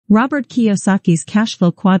Robert Kiyosaki's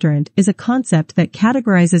Cashflow Quadrant is a concept that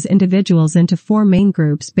categorizes individuals into 4 main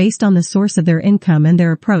groups based on the source of their income and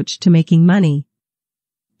their approach to making money.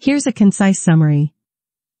 Here's a concise summary.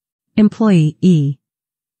 Employee E.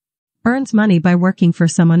 Earns money by working for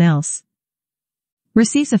someone else.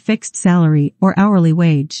 Receives a fixed salary or hourly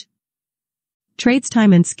wage. Trades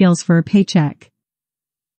time and skills for a paycheck.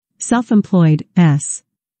 Self-employed S.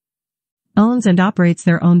 Owns and operates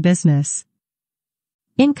their own business.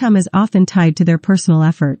 Income is often tied to their personal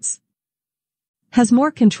efforts. Has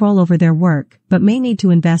more control over their work, but may need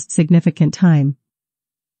to invest significant time.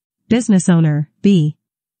 Business owner, B.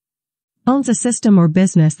 Owns a system or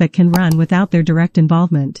business that can run without their direct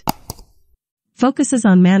involvement. Focuses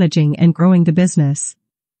on managing and growing the business.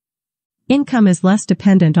 Income is less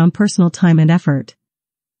dependent on personal time and effort.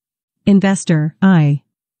 Investor, I.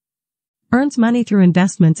 Earns money through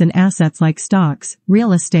investments in assets like stocks,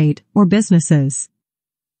 real estate, or businesses.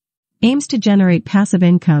 Aims to generate passive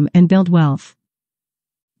income and build wealth.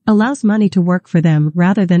 Allows money to work for them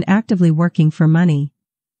rather than actively working for money.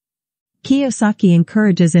 Kiyosaki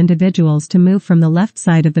encourages individuals to move from the left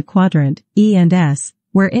side of the quadrant, E and S,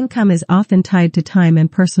 where income is often tied to time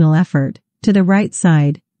and personal effort, to the right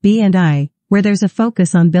side, B and I, where there's a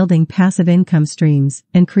focus on building passive income streams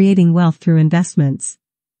and creating wealth through investments.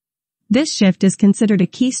 This shift is considered a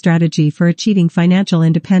key strategy for achieving financial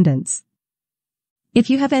independence. If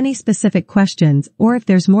you have any specific questions or if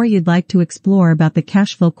there's more you'd like to explore about the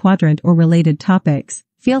Cashflow Quadrant or related topics,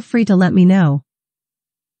 feel free to let me know.